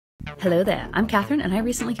Hello there, I'm Catherine, and I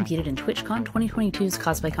recently competed in TwitchCon 2022's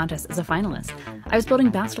Cosplay Contest as a finalist. I was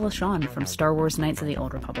building Bastila Shan from Star Wars Knights of the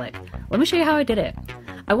Old Republic. Let me show you how I did it.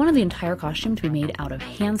 I wanted the entire costume to be made out of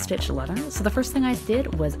hand-stitched leather, so the first thing I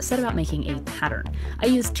did was set about making a pattern. I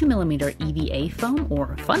used 2mm EVA foam,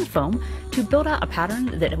 or fun foam, to build out a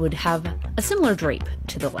pattern that would have a similar drape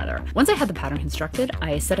to the leather. Once I had the pattern constructed,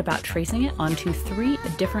 I set about tracing it onto 3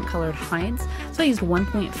 different colored hides, so I used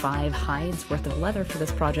 1.5 hides worth of leather for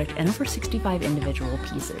this project and over 65 individual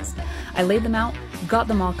pieces. I laid them out, got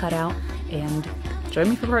them all cut out, and join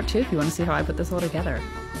me for part 2 if you want to see how I put this all together.